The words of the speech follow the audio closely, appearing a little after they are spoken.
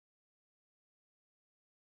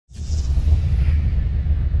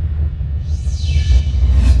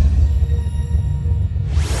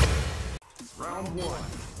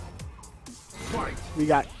We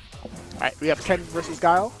got, alright, we have Ken versus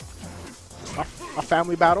Guile. A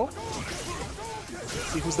family battle.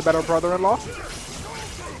 See who's the better brother-in-law.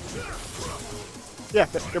 Yeah,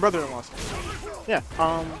 they're brother-in-laws. Yeah,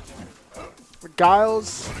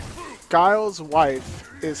 Guile's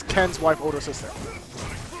wife is Ken's wife, older sister.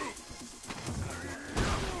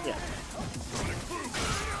 Yeah.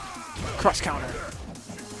 Cross counter.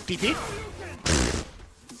 DP?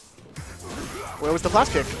 Where was the flash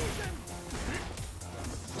kick?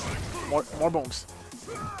 More booms.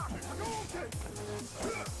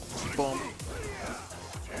 Boom.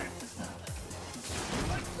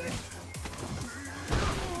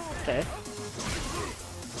 Okay.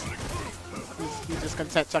 He's just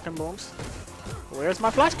content chucking booms. Where's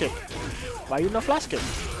my flash kick? Why you no flash kick?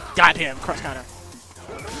 Goddamn, cross counter.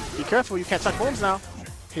 Be careful, you can't chuck booms now.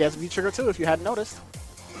 He has V-trigger too, if you hadn't noticed.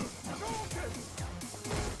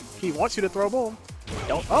 He wants you to throw a boom.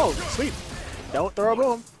 Don't. Oh, sweet. Don't throw a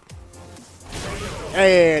boom.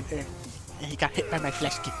 And he got hit by my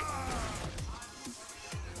flash kick.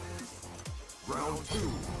 Round 2.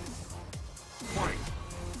 Fight.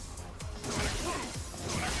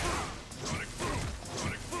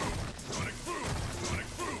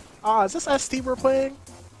 Is this ST we're playing?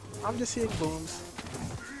 I'm just seeing booms.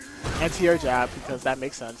 Anti-air jab, because that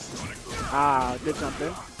makes sense. Good jump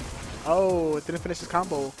in. Oh, it didn't finish his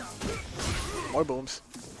combo. More booms.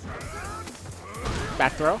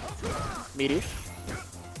 Back throw. Meaty.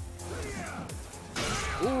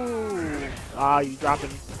 Ooh. You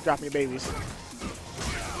dropping your babies.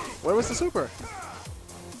 Where was the super?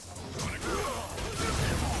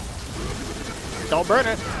 Don't burn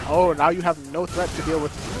it. Oh, now you have no threat to deal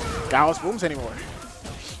with Guile's booms anymore.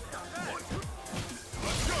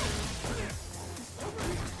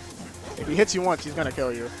 If he hits you once, he's gonna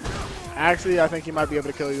kill you. Actually, I think he might be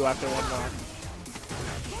able to kill you after one more.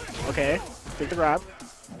 Okay, take the grab.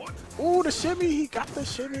 Ooh, the shimmy. He got the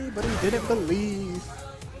shimmy, but he didn't believe.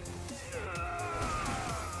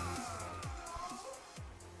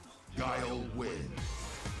 Guile wins.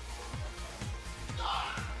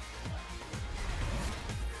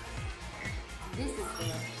 This is the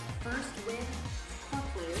first win for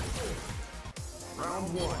player 2. Round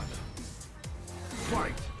 1.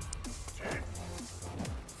 Fight.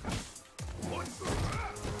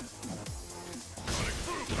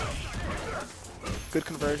 Good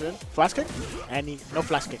conversion. Flash kick? And no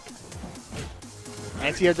flash kick.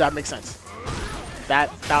 Anti-air jab makes sense. That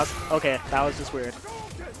was okay. That was just weird.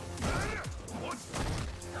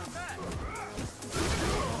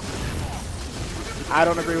 I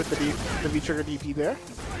don't agree with the V-trigger DP there.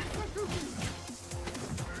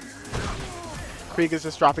 Krieg is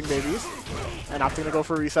just dropping babies and opting to go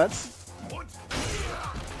for resets.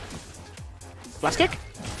 Flash kick?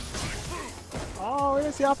 Oh,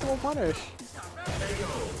 it's the optimal punish.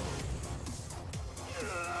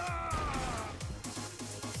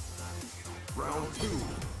 Round 2.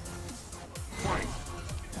 Fight.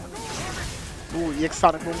 Ooh, EX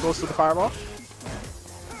Sonic Boom goes to the fireball.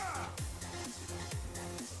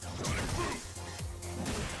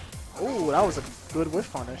 Ooh, that was a good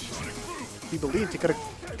whiff punish. He believed he could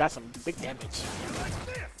have got some big damage.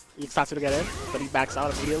 EX Tatsu to get in, but he backs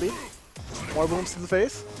out immediately. More booms to the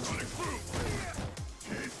face.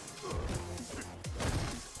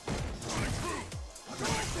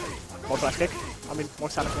 More flash kick. I mean, more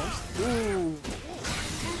Sonic booms. Ooh.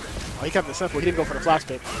 Oh, he kept it simple. He didn't go for the flash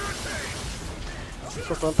kick.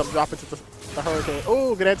 Supposed to let them drop into the hurricane.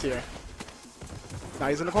 Oh, good anti-air. Now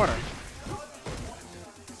he's in the corner.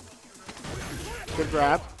 Good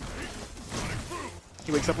grab.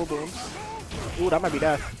 He wakes up with booms. Ooh, that might be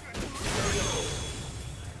death.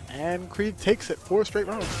 And Krieg takes it 4 straight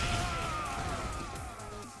rounds.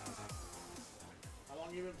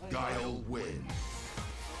 Guile wins.